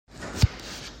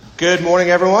Good morning,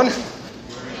 everyone.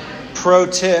 Pro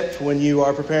tip, when you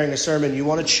are preparing a sermon, you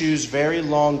want to choose very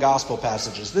long gospel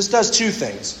passages. This does two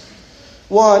things.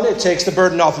 One, it takes the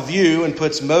burden off of you and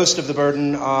puts most of the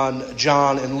burden on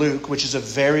John and Luke, which is a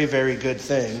very, very good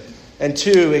thing. And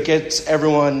two, it gets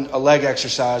everyone a leg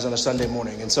exercise on a Sunday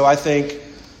morning. And so I think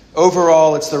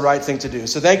overall it's the right thing to do.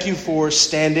 So thank you for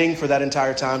standing for that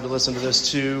entire time to listen to those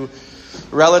two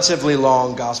relatively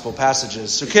long gospel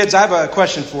passages. So kids, I have a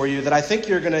question for you that I think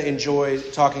you're going to enjoy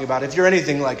talking about if you're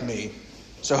anything like me.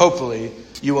 So hopefully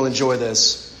you will enjoy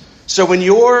this. So when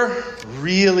you're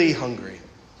really hungry,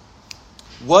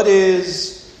 what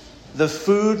is the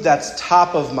food that's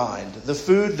top of mind? The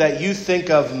food that you think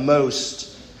of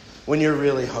most when you're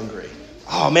really hungry?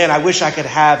 Oh man, I wish I could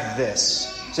have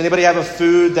this. Does anybody have a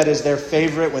food that is their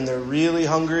favorite when they're really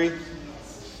hungry?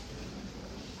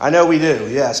 I know we do,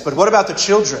 yes. But what about the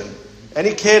children?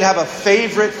 Any kid have a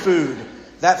favorite food?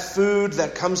 That food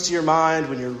that comes to your mind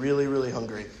when you're really, really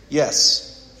hungry?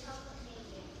 Yes.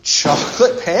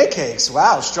 Chocolate pancakes.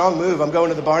 Wow, strong move. I'm going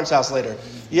to the Barnes house later.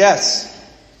 Yes.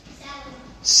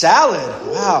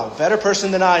 Salad. Wow, better person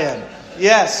than I am.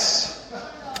 Yes.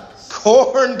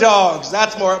 Corn dogs.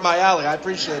 That's more up my alley. I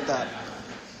appreciate that.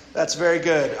 That's very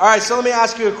good. All right, so let me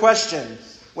ask you a question.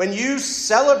 When you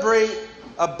celebrate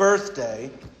a birthday,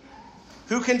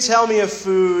 who can tell me a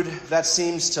food that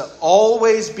seems to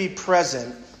always be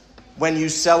present when you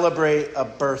celebrate a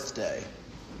birthday?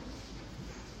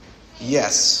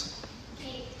 Yes.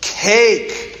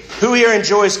 Cake. Who here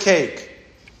enjoys cake?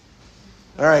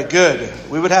 All right, good.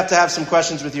 We would have to have some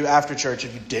questions with you after church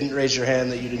if you didn't raise your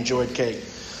hand that you'd enjoyed cake.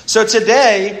 So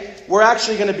today, we're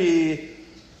actually going to be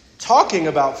talking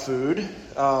about food,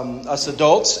 us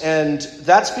adults, and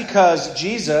that's because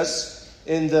Jesus,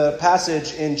 in the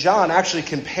passage in John, actually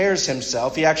compares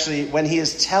himself. He actually, when he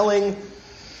is telling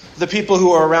the people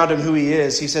who are around him who he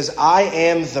is, he says, I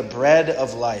am the bread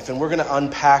of life. And we're going to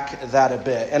unpack that a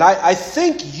bit. And I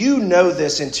think you know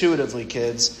this intuitively,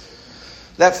 kids,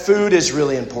 that food is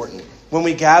really important. When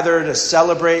we gather to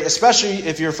celebrate, especially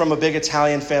if you're from a big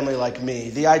Italian family like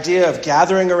me, the idea of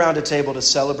gathering around a table to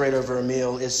celebrate over a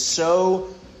meal is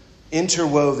so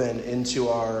interwoven into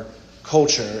our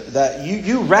culture that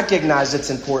you recognize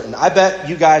it's important. I bet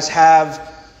you guys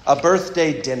have a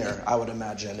birthday dinner, I would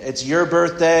imagine. It's your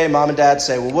birthday. Mom and dad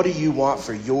say, well, what do you want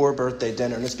for your birthday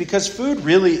dinner? And it's because food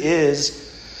really is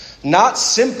not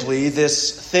simply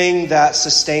this thing that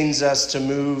sustains us to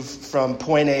move from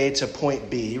point A to point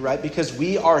B, right? Because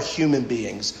we are human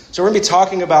beings. So we're going to be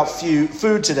talking about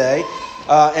food today,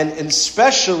 and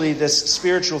especially this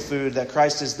spiritual food that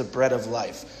Christ is the bread of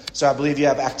life. So I believe you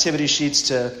have activity sheets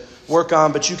to work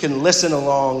on, but you can listen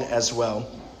along as well.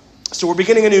 So we're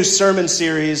beginning a new sermon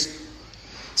series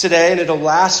today, and it'll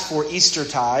last for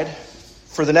Eastertide.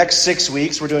 For the next 6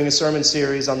 weeks, we're doing a sermon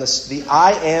series on the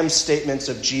I am statements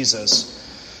of Jesus.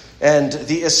 And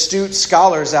the astute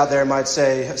scholars out there might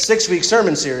say, 6-week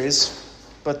sermon series,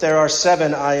 but there are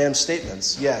 7 I am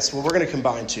statements. Yes, well, we're going to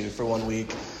combine 2 for 1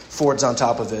 week. Ford's on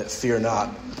top of it, fear not.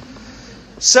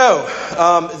 So,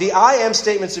 the I am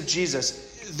statements of Jesus.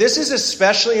 This is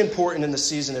especially important in the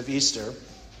season of Easter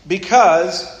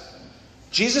because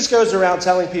Jesus goes around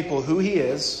telling people who he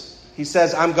is. He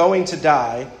says, I'm going to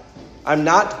die. I'm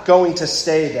not going to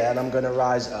stay dead. I'm going to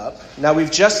rise up. Now,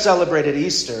 we've just celebrated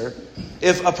Easter.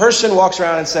 If a person walks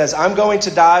around and says, I'm going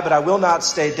to die, but I will not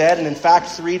stay dead, and in fact,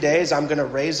 3 days, I'm going to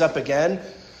raise up again,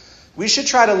 we should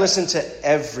try to listen to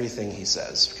everything he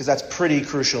says, because that's pretty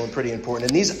crucial and pretty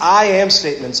important. And these I am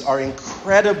statements are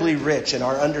incredibly rich in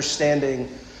our understanding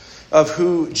of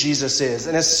who Jesus is.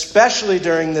 And especially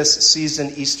during this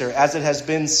season, Easter, as it has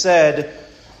been said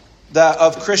that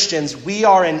of Christians, we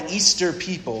are an Easter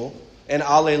people, and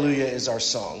Alleluia is our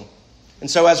song. And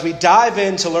so as we dive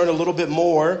in to learn a little bit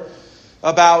more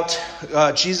about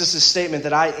Jesus' statement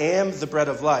that I am the bread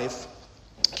of life,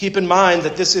 keep in mind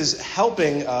that this is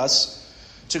helping us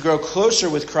to grow closer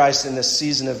with Christ in this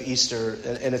season of Easter.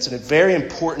 And it's a very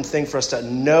important thing for us to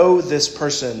know this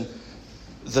person,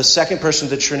 the second person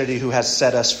of the Trinity who has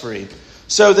set us free.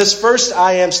 So this first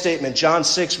I am statement, John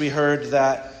 6, we heard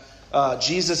that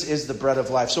Jesus is the bread of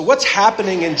life. So what's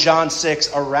happening in John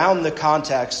 6 around the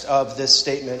context of this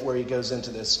statement where he goes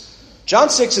into this? John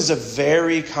 6 is a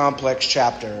very complex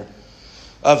chapter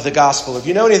of the gospel. If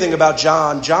you know anything about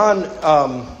John,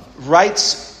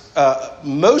 writes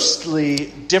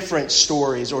mostly different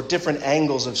stories or different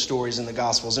angles of stories in the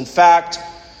gospels. In fact,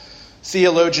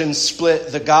 theologians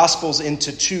split the Gospels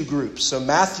into 2 groups. So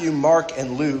Matthew, Mark,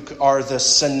 and Luke are the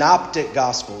synoptic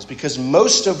Gospels because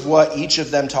most of what each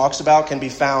of them talks about can be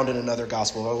found in another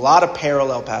Gospel. A lot of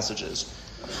parallel passages.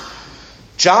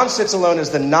 John sits alone as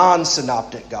the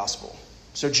non-synoptic gospel.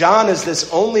 So John is this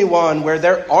only one where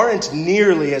there aren't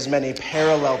nearly as many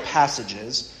parallel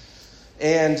passages.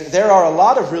 And there are a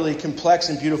lot of really complex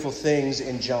and beautiful things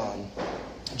in John.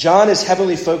 John is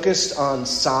heavily focused on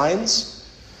signs.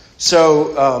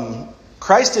 So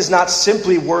Christ is not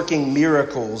simply working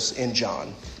miracles in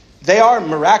John. They are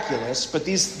miraculous, but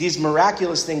these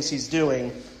miraculous things he's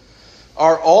doing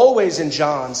are always in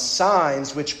John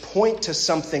signs which point to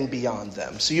something beyond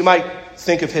them. So you might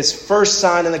think of his first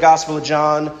sign in the Gospel of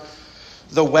John,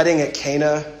 the wedding at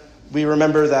Cana. We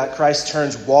remember that Christ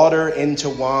turns water into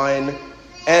wine.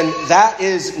 And that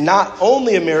is not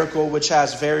only a miracle which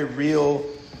has very real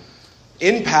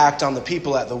impact on the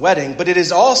people at the wedding, but it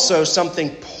is also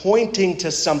something pointing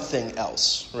to something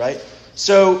else, right?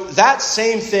 So that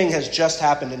same thing has just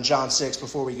happened in John 6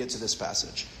 before we get to this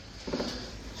passage.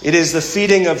 It is the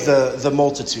feeding of the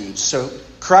multitudes. So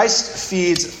Christ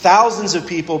feeds thousands of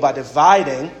people by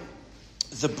dividing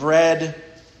the bread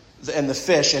and the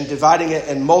fish and dividing it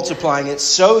and multiplying it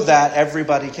so that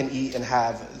everybody can eat and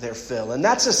have their fill. And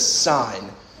that's a sign.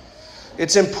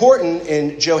 It's important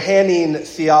in Johannine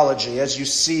theology, as you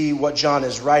see what John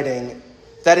is writing,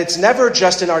 that it's never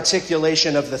just an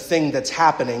articulation of the thing that's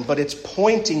happening, but it's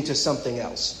pointing to something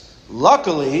else.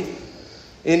 Luckily,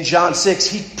 in John 6,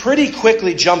 he pretty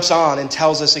quickly jumps on and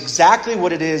tells us exactly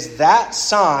what it is that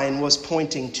sign was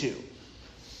pointing to.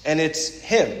 And it's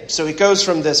him. So he goes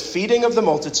from this feeding of the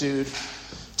multitude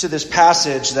to this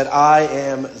passage that I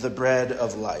am the bread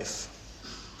of life.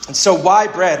 And so why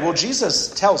bread? Well, Jesus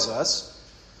tells us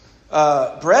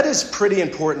bread is pretty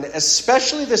important,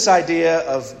 especially this idea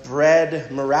of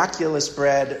bread, miraculous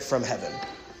bread from heaven.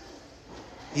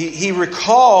 He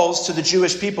recalls to the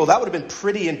Jewish people, that would have been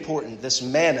pretty important, this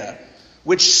manna,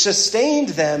 which sustained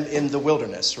them in the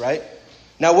wilderness, right?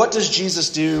 Now, what does Jesus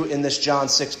do in this John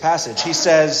 6 passage? He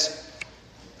says,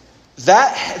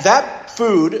 that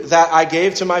food that I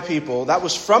gave to my people, that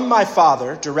was from my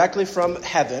Father, directly from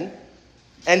heaven,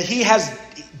 and he has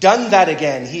done that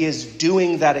again. He is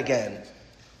doing that again.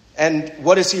 And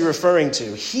what is he referring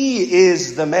to? He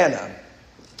is the manna.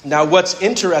 Now, what's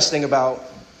interesting about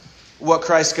what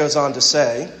Christ goes on to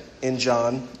say in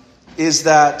John is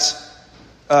that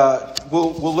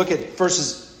we'll look at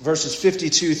verses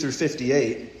 52 through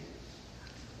 58.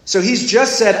 So he's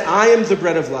just said, I am the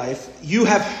bread of life. You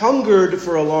have hungered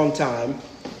for a long time.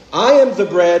 I am the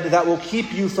bread that will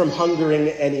keep you from hungering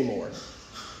anymore.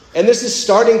 And this is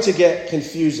starting to get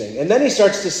confusing. And then he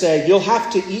starts to say, you'll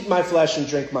have to eat my flesh and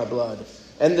drink my blood.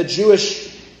 And the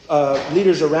Jewish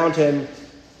leaders around him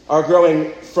are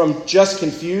growing from just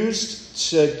confused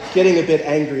to getting a bit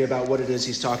angry about what it is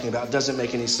he's talking about. It doesn't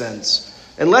make any sense.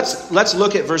 And let's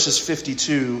look at verses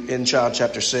 52 in John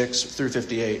chapter 6 through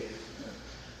 58.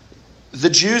 The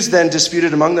Jews then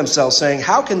disputed among themselves, saying,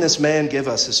 how can this man give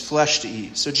us his flesh to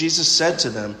eat? So Jesus said to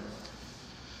them,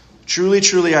 truly,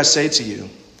 truly, I say to you,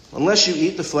 unless you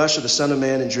eat the flesh of the Son of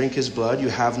Man and drink his blood, you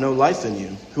have no life in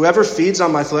you. Whoever feeds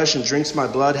on my flesh and drinks my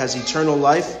blood has eternal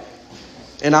life,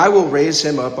 and I will raise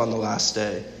him up on the last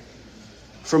day.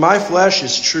 For my flesh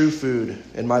is true food,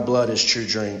 and my blood is true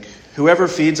drink. Whoever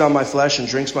feeds on my flesh and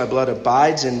drinks my blood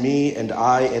abides in me, and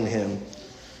I in him.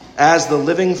 As the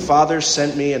living Father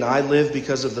sent me, and I live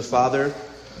because of the Father,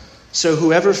 so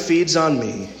whoever feeds on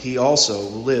me, he also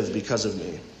will live because of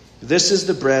me. This is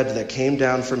the bread that came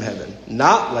down from heaven,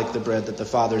 not like the bread that the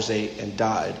fathers ate and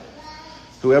died.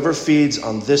 Whoever feeds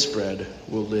on this bread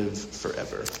will live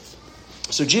forever.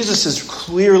 So Jesus has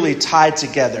clearly tied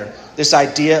together this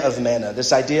idea of manna,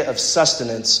 this idea of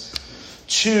sustenance,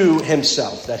 to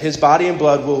himself, that his body and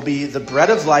blood will be the bread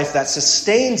of life that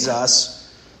sustains us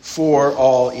for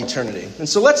all eternity. And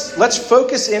so let's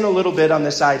focus in a little bit on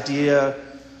this idea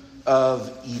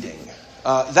of eating.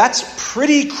 That's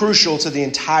pretty crucial to the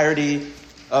entirety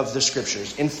of the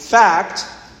scriptures. In fact,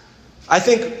 I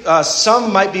think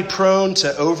some might be prone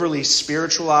to overly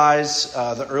spiritualize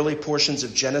the early portions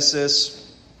of Genesis,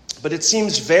 but it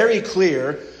seems very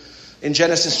clear in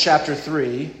Genesis chapter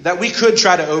 3 that we could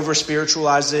try to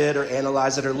over-spiritualize it or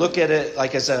analyze it or look at it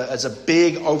like as a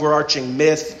big overarching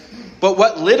myth. But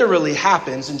what literally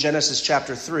happens in Genesis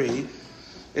chapter 3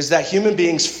 is that human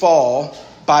beings fall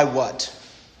by what?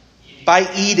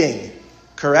 By eating,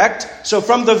 correct? So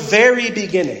from the very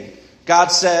beginning, God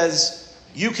says,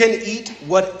 you can eat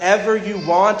whatever you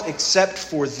want except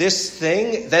for this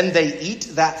thing. Then they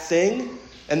eat that thing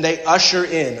and they usher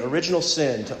in original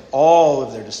sin to all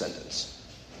of their descendants.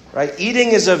 Right? Eating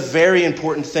is a very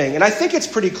important thing. And I think it's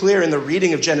pretty clear in the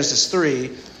reading of Genesis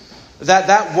 3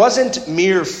 that wasn't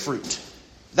mere fruit.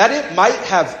 That it might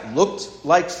have looked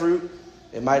like fruit,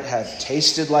 It might have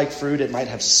tasted like fruit. It might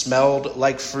have smelled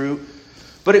like fruit.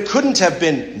 But it couldn't have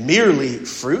been merely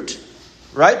fruit,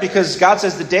 right? Because God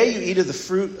says, the day you eat of the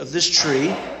fruit of this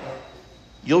tree,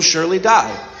 you'll surely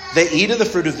die. They eat of the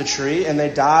fruit of the tree and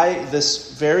they die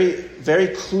this very, very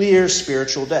clear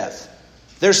spiritual death.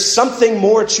 There's something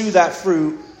more to that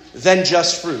fruit than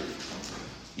just fruit.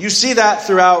 You see that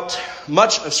throughout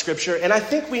much of Scripture, and I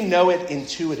think we know it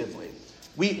intuitively.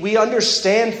 We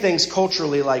understand things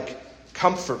culturally like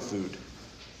comfort food.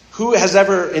 Who has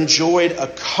ever enjoyed a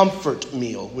comfort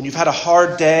meal? When you've had a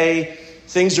hard day,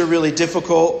 things are really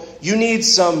difficult, you need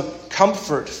some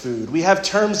comfort food. We have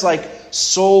terms like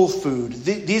soul food.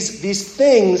 These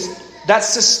things that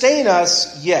sustain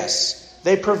us, yes,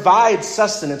 they provide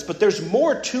sustenance, but there's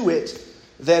more to it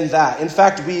than that. In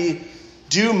fact, we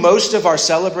do most of our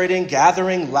celebrating,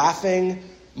 gathering, laughing,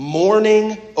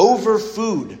 mourning over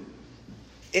food.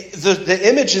 The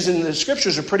images in the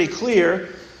Scriptures are pretty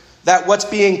clear that what's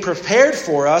being prepared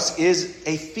for us is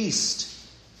a feast.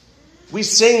 We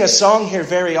sing a song here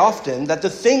very often that the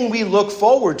thing we look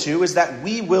forward to is that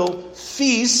we will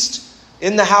feast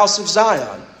in the house of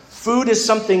Zion. Food is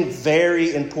something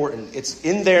very important. It's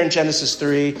in there in Genesis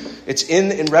 3. It's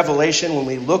in Revelation when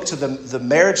we look to the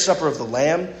marriage supper of the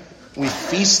Lamb. We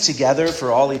feast together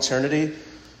for all eternity.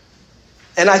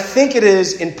 And I think it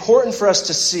is important for us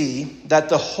to see that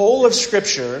the whole of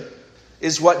Scripture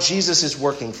is what Jesus is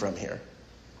working from here.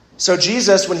 So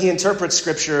Jesus, when he interprets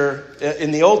Scripture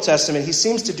in the Old Testament, he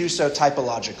seems to do so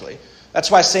typologically. That's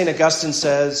why St. Augustine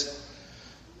says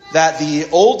that the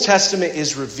Old Testament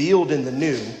is revealed in the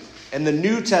New, and the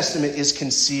New Testament is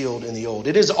concealed in the Old.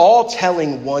 It is all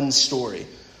telling one story.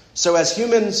 So as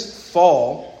humans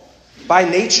fall, by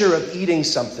nature of eating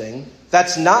something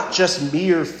that's not just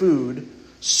mere food,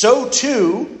 so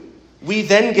too we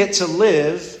then get to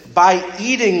live by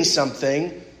eating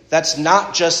something that's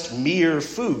not just mere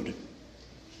food.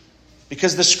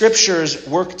 Because the Scriptures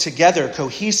work together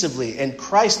cohesively, and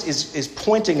Christ is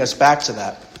pointing us back to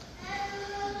that.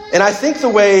 And I think the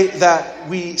way that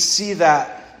we see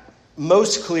that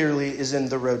most clearly is in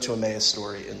the Road to Emmaus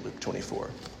story in Luke 24.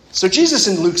 So Jesus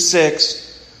in Luke 6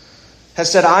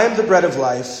 has said, I am the bread of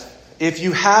life. If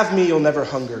you have me, you'll never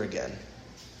hunger again.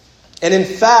 And in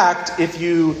fact, if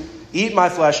you eat my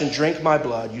flesh and drink my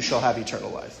blood, you shall have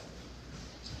eternal life.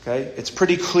 Okay? It's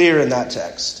pretty clear in that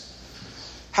text.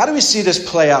 How do we see this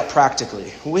play out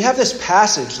practically? Well, we have this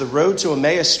passage, the Road to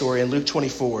Emmaus story in Luke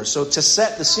 24. So to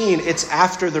set the scene, it's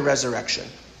after the resurrection,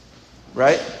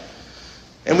 right?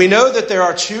 And we know that there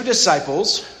are two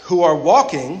disciples who are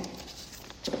walking,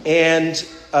 and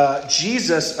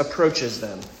Jesus approaches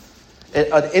them.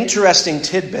 An interesting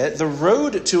tidbit, the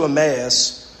road to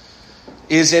Emmaus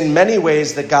is in many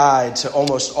ways the guide to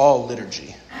almost all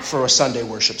liturgy for a Sunday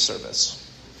worship service.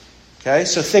 Okay,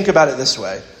 so think about it this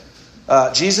way.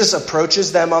 Jesus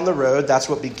approaches them on the road. That's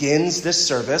what begins this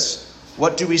service.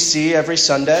 What do we see every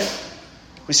Sunday?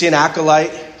 We see an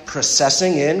acolyte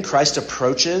processing in. Christ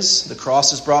approaches. The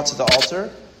cross is brought to the altar.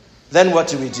 Then what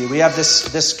do? We have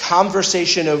this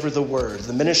conversation over the word,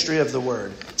 the ministry of the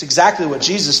word. It's exactly what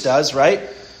Jesus does, right?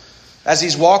 As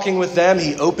he's walking with them,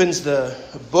 he opens the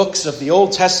books of the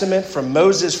Old Testament from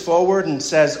Moses forward and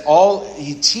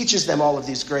he teaches them all of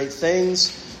these great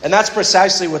things. And that's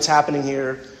precisely what's happening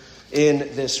here in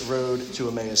this Road to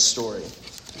Emmaus story.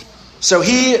 So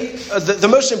the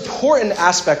most important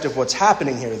aspect of what's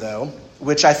happening here, though,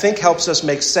 which I think helps us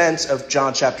make sense of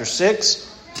John chapter 6,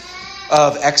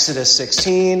 of Exodus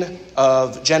 16,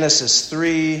 of Genesis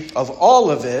 3, of all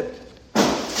of it,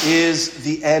 is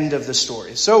the end of the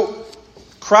story. So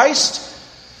Christ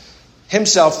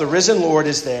himself, the risen Lord,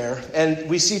 is there, and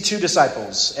we see two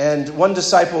disciples. And one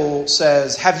disciple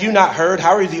says, have you not heard?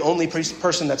 How are you the only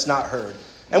person that's not heard?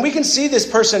 And we can see this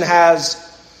person has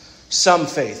some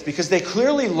faith, because they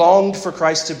clearly longed for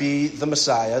Christ to be the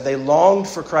Messiah. They longed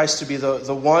for Christ to be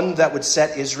the one that would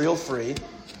set Israel free.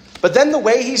 But then the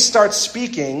way he starts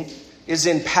speaking is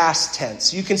in past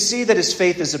tense. You can see that his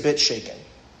faith is a bit shaken.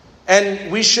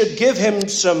 And we should give him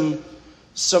some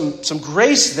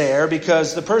grace there,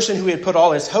 because the person who he had put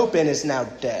all his hope in is now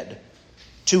dead.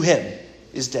 To him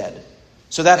is dead.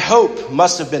 So that hope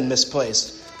must have been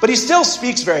misplaced. But he still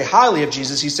speaks very highly of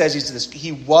Jesus. He says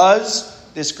he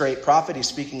was this great prophet. He's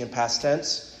speaking in past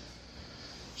tense.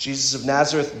 Jesus of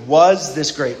Nazareth was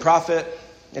this great prophet.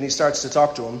 And he starts to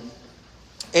talk to him.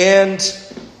 And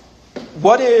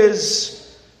what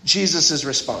is Jesus'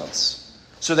 response?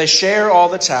 So they share all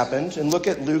that's happened. And look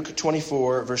at Luke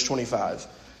 24, verse 25.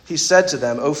 He said to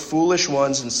them, O foolish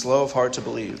ones and slow of heart to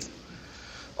believe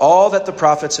all that the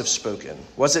prophets have spoken.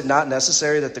 Was it not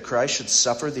necessary that the Christ should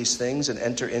suffer these things and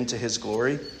enter into his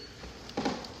glory?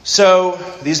 So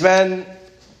these men,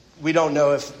 we don't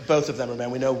know if both of them are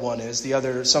men. We know one is. The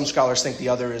other, some scholars think the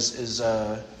other is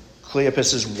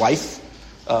Cleopas' wife.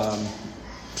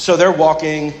 So they're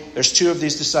walking. There's two of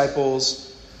these disciples.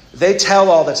 They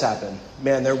tell all that's happened.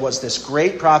 Man, there was this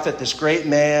great prophet, this great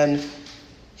man.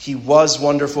 He was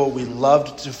wonderful. We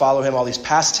loved to follow him. All these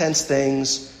past tense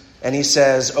things. And he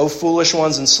says, "O foolish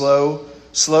ones and slow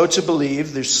to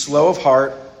believe, they're slow of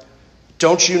heart.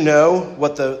 Don't you know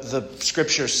what the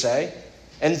scriptures say?"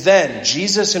 And then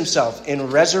Jesus himself, in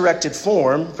resurrected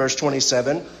form, verse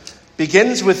 27,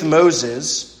 begins with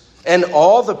Moses and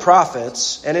all the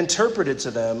prophets and interpreted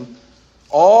to them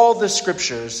all the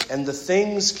scriptures and the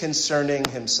things concerning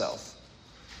himself.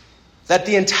 That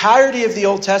the entirety of the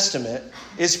Old Testament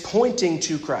is pointing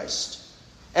to Christ.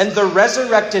 And the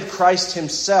resurrected Christ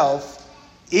himself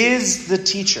is the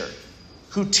teacher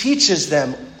who teaches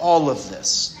them all of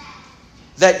this.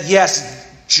 That yes,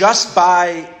 just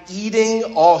by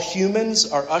eating, all humans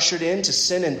are ushered into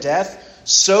sin and death.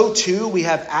 So too, we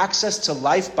have access to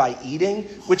life by eating,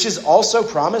 which is also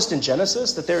promised in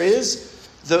Genesis, that there is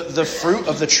the fruit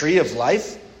of the tree of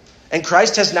life. And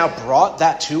Christ has now brought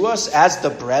that to us as the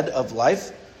bread of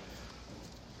life.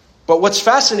 But what's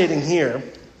fascinating here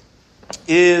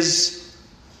is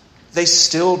they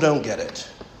still don't get it.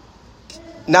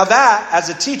 Now that, as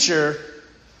a teacher,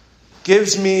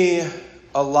 gives me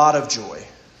a lot of joy.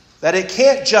 That it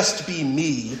can't just be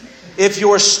me if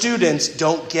your students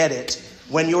don't get it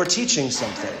when you're teaching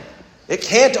something. It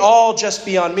can't all just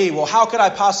be on me. Well, how could I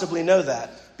possibly know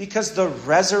that? Because the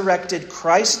resurrected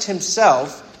Christ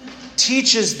himself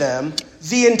teaches them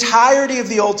the entirety of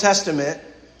the Old Testament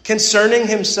concerning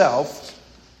himself,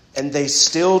 and they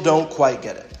still don't quite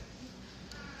get it.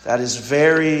 That is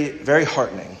very, very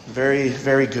heartening. Very,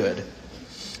 very good.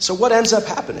 So what ends up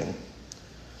happening?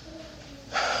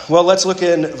 Well, let's look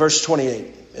in verse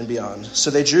 28 and beyond. So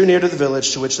they drew near to the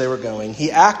village to which they were going.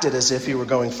 He acted as if he were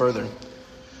going further.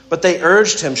 But they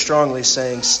urged him strongly,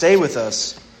 saying, "Stay with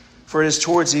us, for it is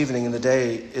towards evening, and the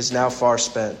day is now far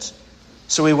spent."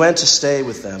 So he went to stay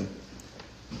with them.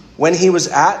 When he was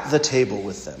at the table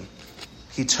with them,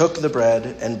 he took the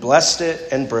bread and blessed it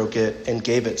and broke it and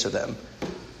gave it to them.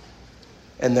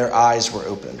 And their eyes were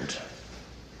opened.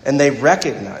 And they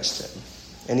recognized him,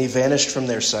 and he vanished from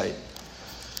their sight.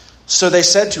 So they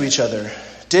said to each other,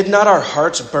 "Did not our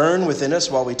hearts burn within us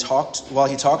while he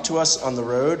talked to us on the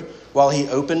road, while he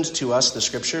opened to us the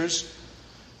scriptures?"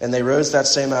 And they rose that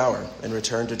same hour and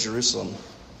returned to Jerusalem.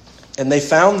 And they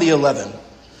found the 11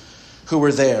 who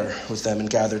were there with them and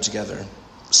gathered together,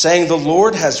 saying, "The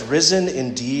Lord has risen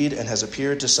indeed and has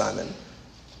appeared to Simon."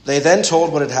 They then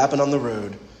told what had happened on the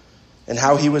road and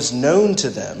how he was known to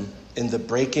them in the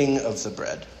breaking of the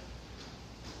bread.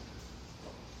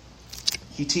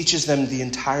 He teaches them the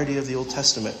entirety of the Old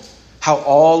Testament, how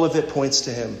all of it points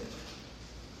to him.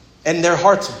 And their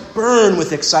hearts burn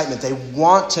with excitement. They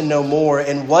want to know more.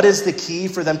 And what is the key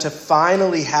for them to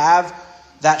finally have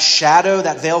that shadow,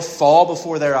 that veil fall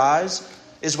before their eyes?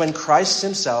 Is when Christ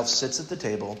himself sits at the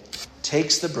table,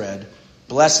 takes the bread,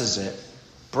 blesses it,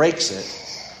 breaks it,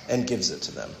 and gives it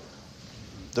to them.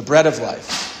 The bread of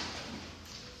life.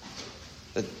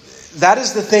 That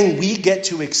is the thing we get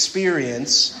to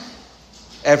experience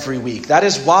every week. That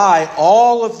is why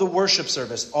all of the worship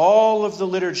service, all of the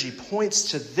liturgy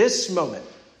points to this moment,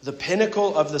 the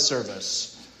pinnacle of the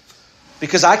service.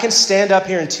 Because I can stand up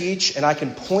here and teach, and I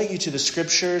can point you to the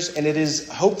scriptures, and it is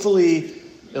hopefully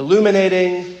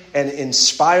illuminating and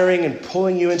inspiring and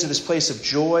pulling you into this place of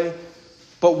joy.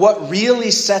 But what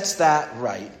really sets that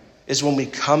right is when we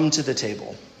come to the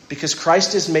table, because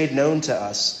Christ is made known to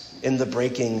us in the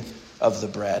breaking of the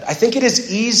bread. I think it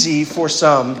is easy for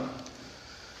some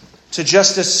to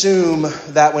just assume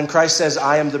that when Christ says,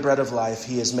 "I am the bread of life,"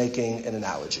 he is making an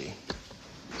analogy.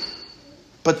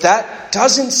 But that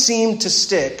doesn't seem to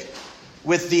stick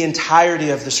with the entirety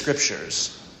of the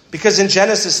scriptures. Because in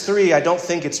Genesis 3, I don't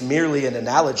think it's merely an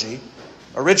analogy.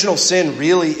 Original sin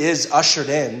really is ushered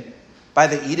in by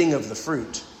the eating of the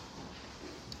fruit.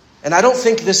 And I don't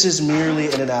think this is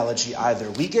merely an analogy either.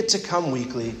 We get to come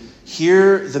weekly,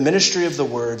 hear the ministry of the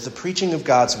word, the preaching of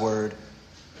God's word.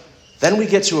 Then we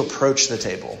get to approach the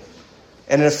table.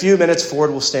 And in a few minutes,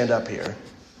 Ford will stand up here.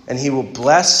 And he will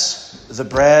bless the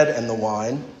bread and the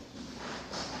wine.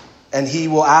 And he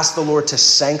will ask the Lord to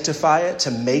sanctify it,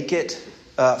 to make it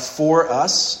for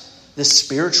us, this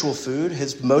spiritual food,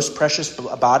 his most precious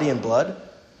body and blood.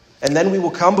 And then we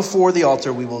will come before the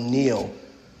altar, we will kneel.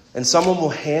 And someone will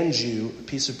hand you a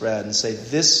piece of bread and say,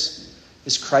 "This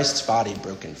is Christ's body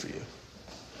broken for you.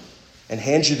 And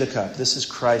hand you the cup. This is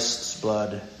Christ's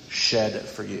blood shed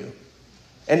for you.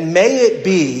 And may it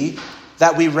be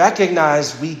that we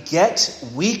recognize we get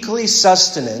weekly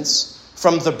sustenance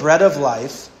from the bread of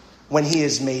life when he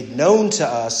is made known to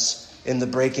us in the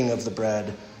breaking of the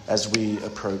bread as we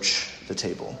approach the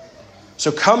table.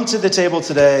 So come to the table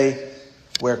today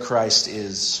where Christ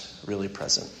is really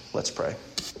present. Let's pray.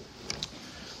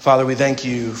 Father, we thank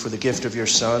you for the gift of your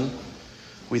Son.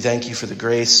 We thank you for the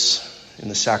grace in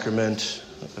the sacrament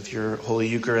of your Holy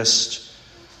Eucharist.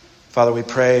 Father, we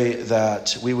pray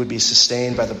that we would be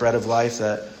sustained by the bread of life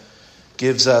that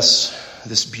gives us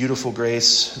this beautiful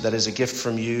grace that is a gift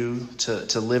from you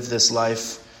to live this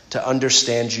life, to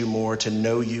understand you more, to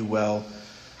know you well,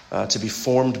 to be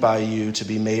formed by you, to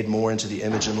be made more into the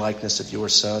image and likeness of your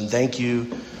Son. Thank you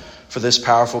for this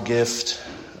powerful gift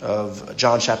of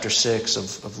John chapter 6,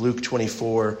 of Luke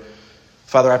 24.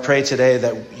 Father, I pray today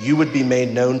that you would be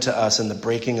made known to us in the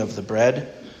breaking of the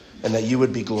bread, and that you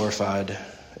would be glorified,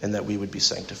 and that we would be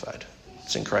sanctified.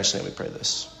 It's in Christ's name we pray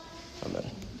this. Amen.